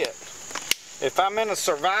can bet, if I'm in a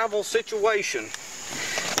survival situation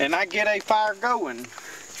and I get a fire going,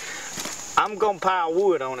 I'm going to pile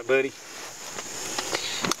wood on it, buddy.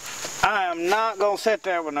 I am not going to sit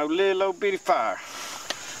there with no little old bitty fire.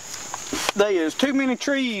 There is too many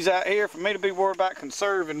trees out here for me to be worried about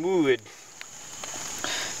conserving wood.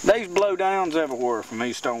 There's blowdowns everywhere from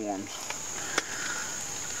these storms.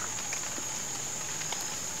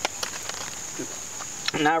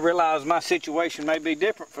 And I realize my situation may be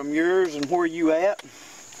different from yours and where you at.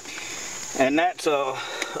 And that's a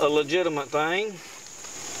legitimate thing.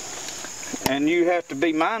 And you have to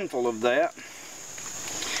be mindful of that.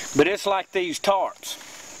 But it's like these tarps.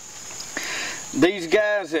 These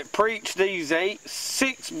guys that preach these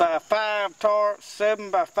 6x5 tarps,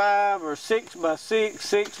 7x5 or 6x6,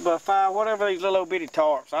 6x5, whatever these little bitty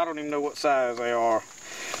tarps. I don't even know what size they are.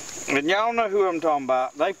 And y'all know who I'm talking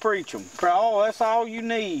about. They preach them. Oh, that's all you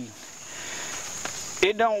need.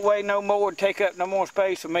 It don't weigh no more, take up no more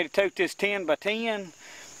space for me to take this 10 by 10.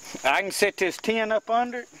 I can set this 10 up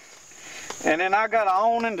under it. And then I got an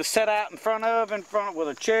awning to set out in front with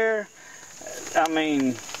a chair. I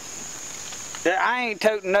mean, I ain't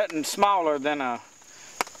toting nothing smaller than a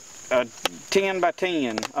 10 by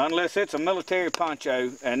 10, unless it's a military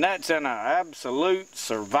poncho, and that's in an absolute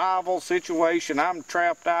survival situation. I'm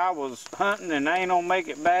trapped. I was hunting and I ain't gonna make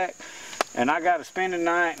it back, and I got to spend the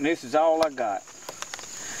night, and this is all I got.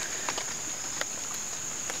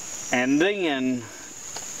 And then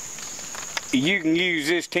you can use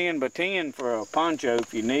this 10 by 10 for a poncho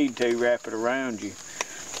if you need to, wrap it around you.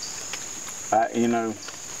 You know,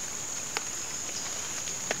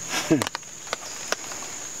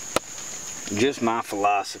 just my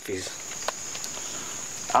philosophies.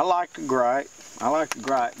 I like to gripe. I like to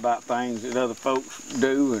gripe about things that other folks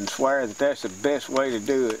do and swear that that's the best way to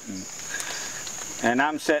do it. And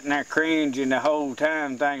I'm sitting there cringing the whole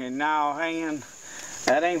time thinking, no, hand,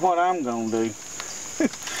 that ain't what I'm gonna do.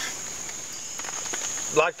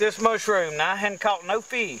 Like this mushroom, now I hadn't caught no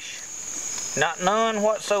fish. Not none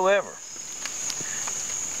whatsoever.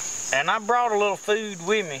 And I brought a little food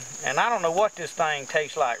with me, and I don't know what this thing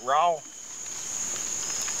tastes like raw.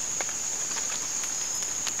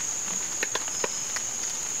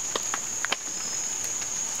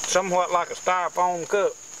 Somewhat like a styrofoam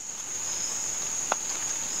cup.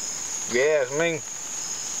 Yeah, it's me.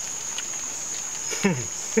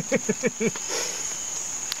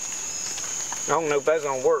 I don't know if that's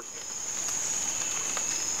gonna work.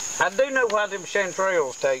 I do know how them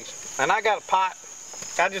chanterelles taste, and I got a pot.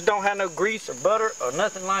 I just don't have no grease or butter or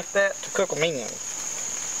nothing like that to cook them in.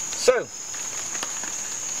 So,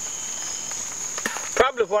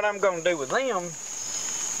 probably what I'm gonna do with them,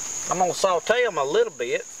 I'm gonna saute them a little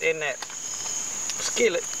bit in that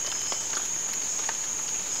skillet.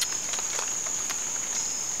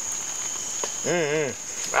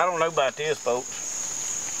 I don't know about this, folks.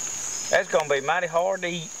 That's gonna be mighty hard to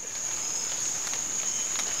eat.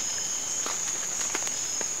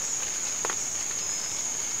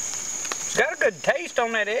 It's got a good taste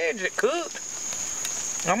on that edge that cooked.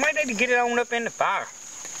 I might need to get it on up in the fire.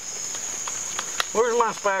 Where's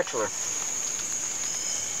my spatula?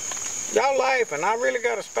 Y'all laughing, I really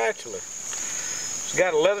got a spatula. It's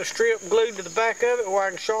got a leather strip glued to the back of it where I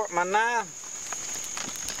can sharpen my knife.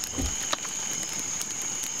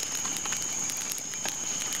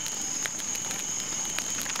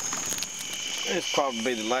 This will probably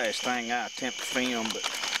be the last thing I attempt to film, but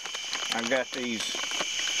I got these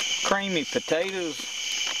creamy potatoes,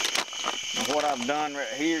 and what I've done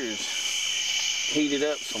right here is heated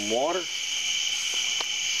up some water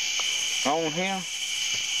on here,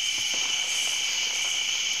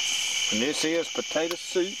 and this is potato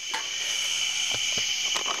soup.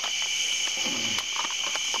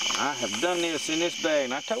 I have done this in this bag,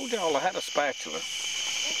 and I told y'all I had a spatula.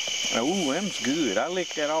 Ooh, them's good. I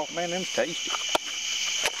licked that off, man, them's tasty.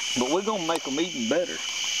 But we're gonna make them even better.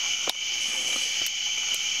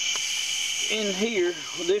 In here,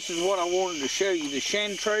 this is what I wanted to show you, the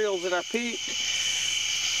chanterelles that I picked.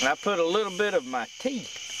 And I put a little bit of my tea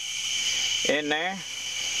in there.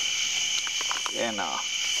 And I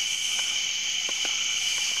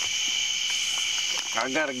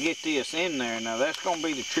gotta get this in there. Now that's gonna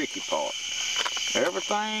be the tricky part.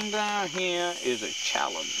 Everything down here is a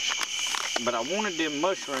challenge. But I wanted them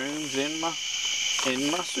mushrooms in my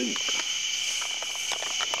soup.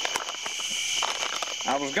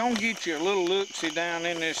 I was gonna get you a little look-see down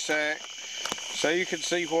in this sack so you could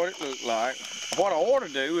see what it looked like. What I ought to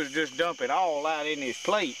do is just dump it all out in this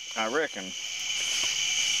plate, I reckon.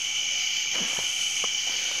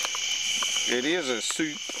 It is a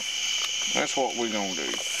soup. That's what we're gonna do.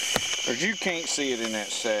 Because you can't see it in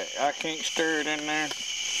that sack. I can't stir it in there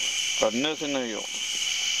or nothing else.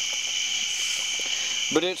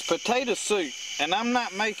 But it's potato soup, and I'm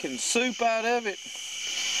not making soup out of it.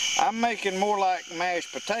 I'm making more like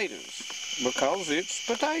mashed potatoes because it's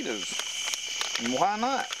potatoes. And why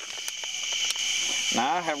not?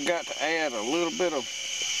 Now I have got to add a little bit of,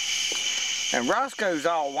 and Roscoe's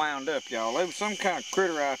all wound up, y'all. There was some kind of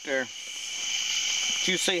critter out there.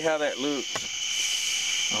 You see how that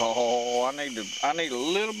looks? Oh, I need a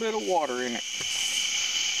little bit of water in it.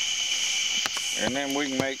 And then we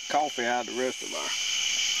can make coffee out of the rest of our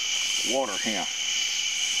water here.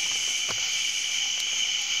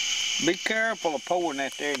 Be careful of pouring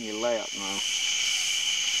that there in your lap now.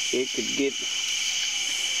 It could get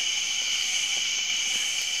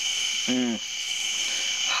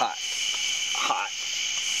hot.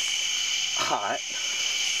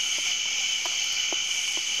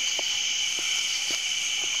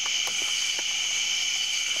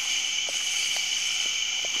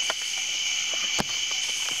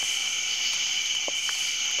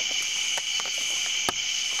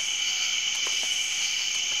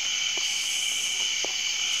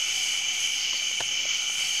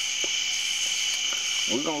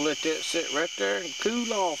 We're gonna let that sit right there and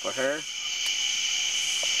cool off of her.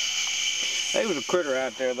 There was a critter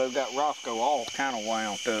out there though, got Roscoe all kind of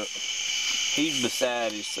wound up. He's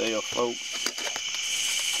beside himself, folks.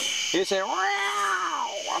 It said, "Wow!"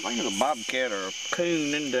 I think it's a bobcat or a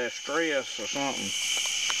coon in distress or something.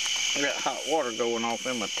 I got hot water going off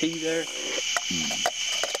in my tea there.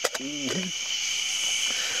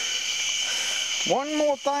 One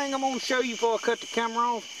more thing I'm going to show you before I cut the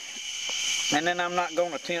camera off. And then I'm not going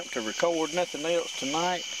to attempt to record nothing else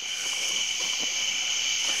tonight.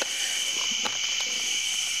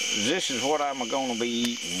 This is what I'm going to be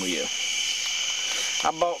eating with.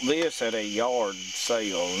 I bought this at a yard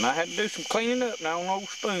sale, and I had to do some cleaning up now on the old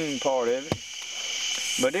spoon part of it.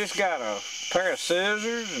 But it's got a pair of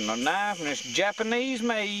scissors and a knife, and it's Japanese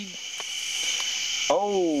made.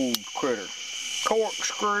 Old critter.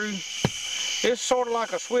 Corkscrew. It's sort of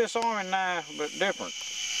like a Swiss Army knife, but different.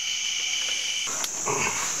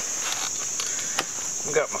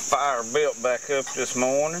 Got my fire built back up this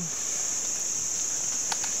morning.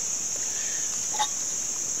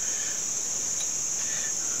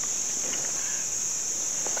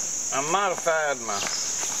 I modified my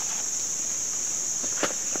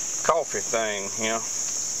coffee thing, you know,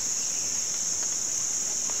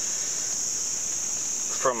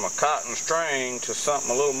 from a cotton string to something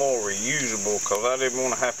a little more reusable, because I didn't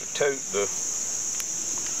want to have to tote the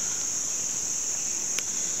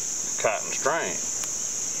cotton string.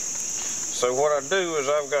 So what I do is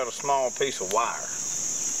I've got a small piece of wire.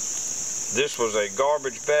 This was a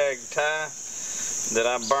garbage bag tie that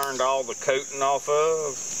I burned all the coating off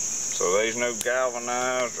of. So there's no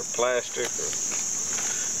galvanized or plastic or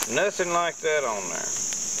nothing like that on there.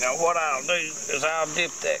 Now what I'll do is I'll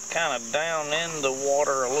dip that kind of down in the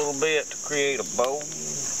water a little bit to create a bowl.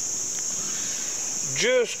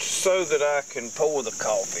 Just so that I can pour the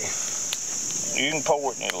coffee. You can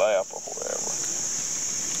pour it in your lap or whatever.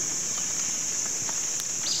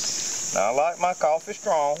 Now I like my coffee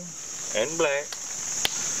strong and black.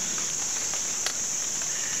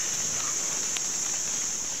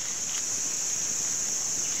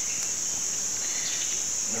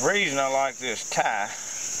 The reason I like this tie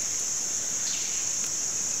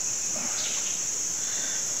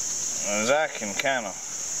is I can kind of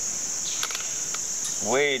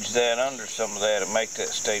wedge that under some of that and make that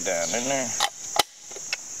stay down in there.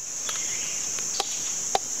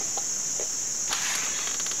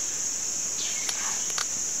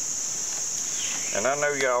 And I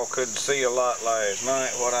know y'all couldn't see a lot last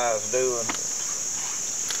night what I was doing.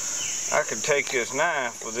 I could take this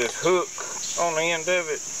knife with this hook on the end of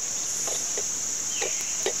it.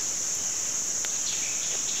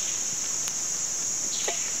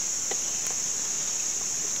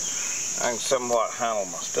 I can somewhat handle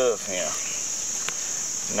my stuff here.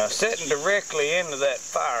 Now sitting directly into that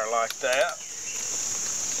fire like that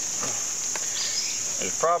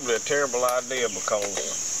is probably a terrible idea,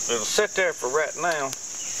 because it'll sit there for right now,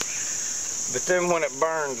 but then when it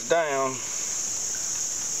burns down,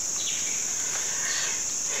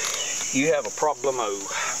 you have a problemo.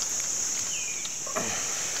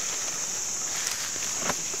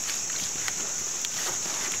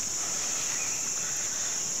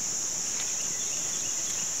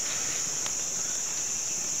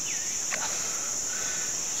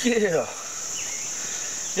 Yeah.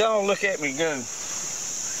 Y'all look at me go.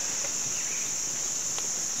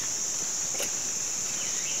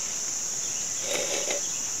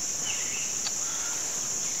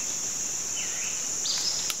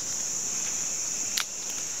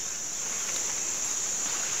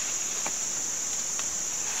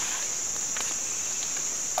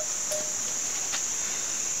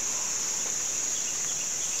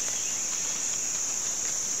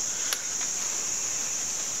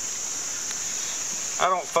 I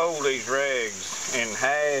don't fold these rags in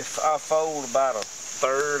half. I fold about a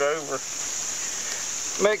third over.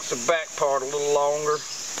 Makes the back part a little longer.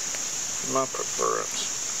 My preference.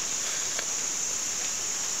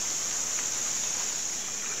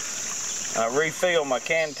 I refilled my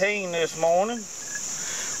canteen this morning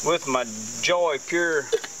with my Joy Pure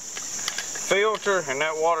filter, and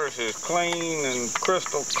that water is as clean and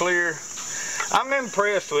crystal clear. I'm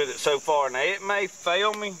impressed with it so far. Now it may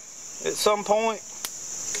fail me at some point.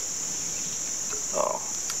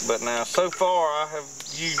 But now so far I have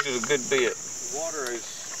used it a good bit. The water is,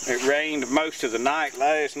 it rained most of the night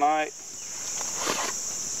last night,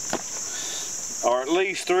 or at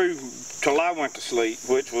least through till I went to sleep,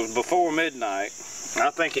 which was before midnight. I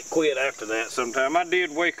think it quit after that sometime. I did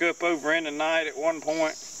wake up over in the night at one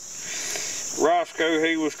point. Roscoe,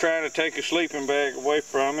 he was trying to take a sleeping bag away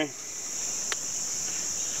from me.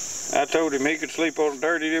 I told him he could sleep on the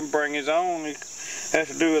dirt. He didn't bring his own. He has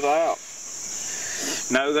to do without.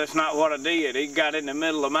 No, that's not what I did. He got in the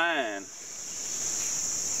middle of mine.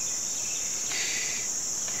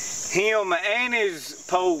 Him and his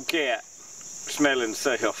polecat smelling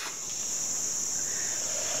self.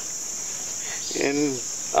 And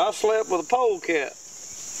I slept with a polecat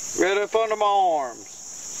right up under my arms.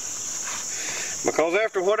 Because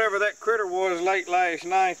after whatever that critter was late last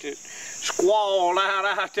night that squalled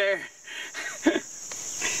out there,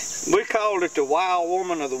 we called it the wild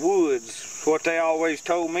woman of the woods. What they always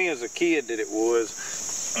told me as a kid that it was.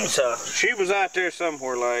 So she was out there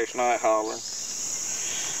somewhere last night hollering.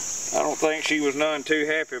 I don't think she was none too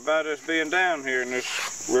happy about us being down here in this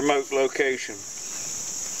remote location.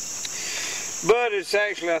 But it's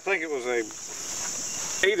actually, I think it was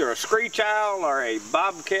either a screech owl or a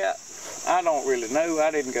bobcat. I don't really know.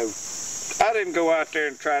 I didn't go out there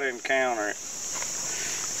and try to encounter it.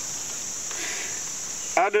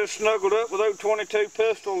 I just snuggled up with old .22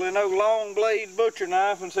 pistol and old long blade butcher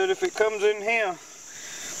knife and said, if it comes in here,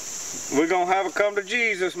 we're gonna have a come to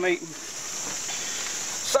Jesus meeting.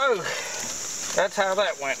 So that's how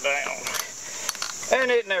that went down.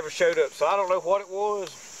 And it never showed up, so I don't know what it was.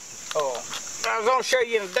 Oh, I was gonna show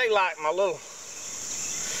you in the daylight my little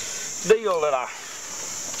deal that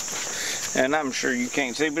and I'm sure you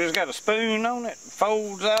can't see, but it's got a spoon on it,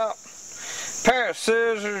 folds out, pair of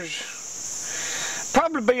scissors.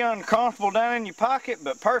 Probably be uncomfortable down in your pocket,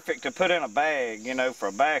 but perfect to put in a bag, you know, for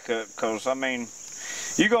a backup, because I mean,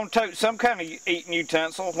 you're gonna tote some kind of eating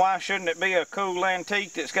utensil. Why shouldn't it be a cool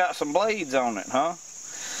antique that's got some blades on it, huh?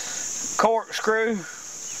 Corkscrew.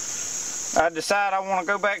 I decide I want to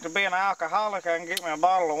go back to being an alcoholic, I can get me a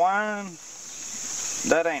bottle of wine.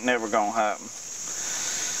 That ain't never gonna happen.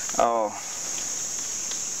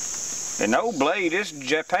 An old blade is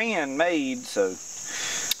Japan made, so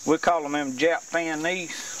we call them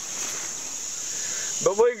Japanese.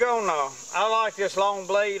 But we're gonna, I like this long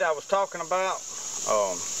blade I was talking about.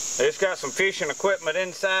 It's got some fishing equipment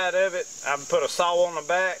inside of it. I've put a saw on the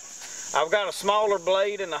back. I've got a smaller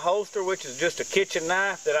blade in the holster, which is just a kitchen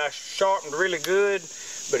knife that I sharpened really good,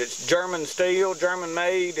 but it's German steel, German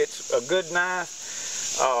made. It's a good knife,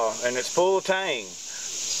 and it's full tang.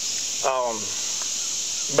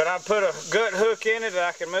 But I put a gut hook in it that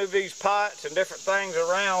I can move these pots and different things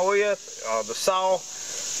around with, the saw,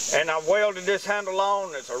 and I welded this handle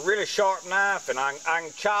on. It's a really sharp knife, and I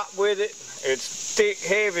can chop with it. It's thick,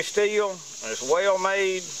 heavy steel, and it's well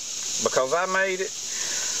made because I made it.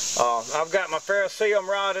 I've got my ferrocerium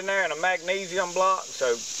rod in there and a magnesium block,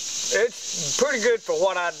 so it's pretty good for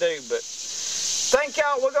what I do. But thank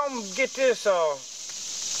y'all. We're gonna get this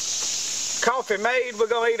coffee made. We're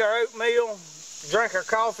gonna eat our oatmeal, drink our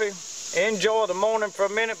coffee, enjoy the morning for a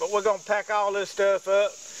minute, but we're gonna pack all this stuff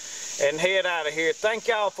up and head out of here. Thank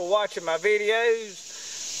y'all for watching my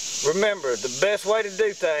videos. Remember, the best way to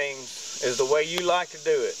do things is the way you like to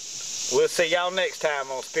do it. We'll see y'all next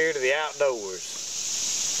time on Spirit of the Outdoors.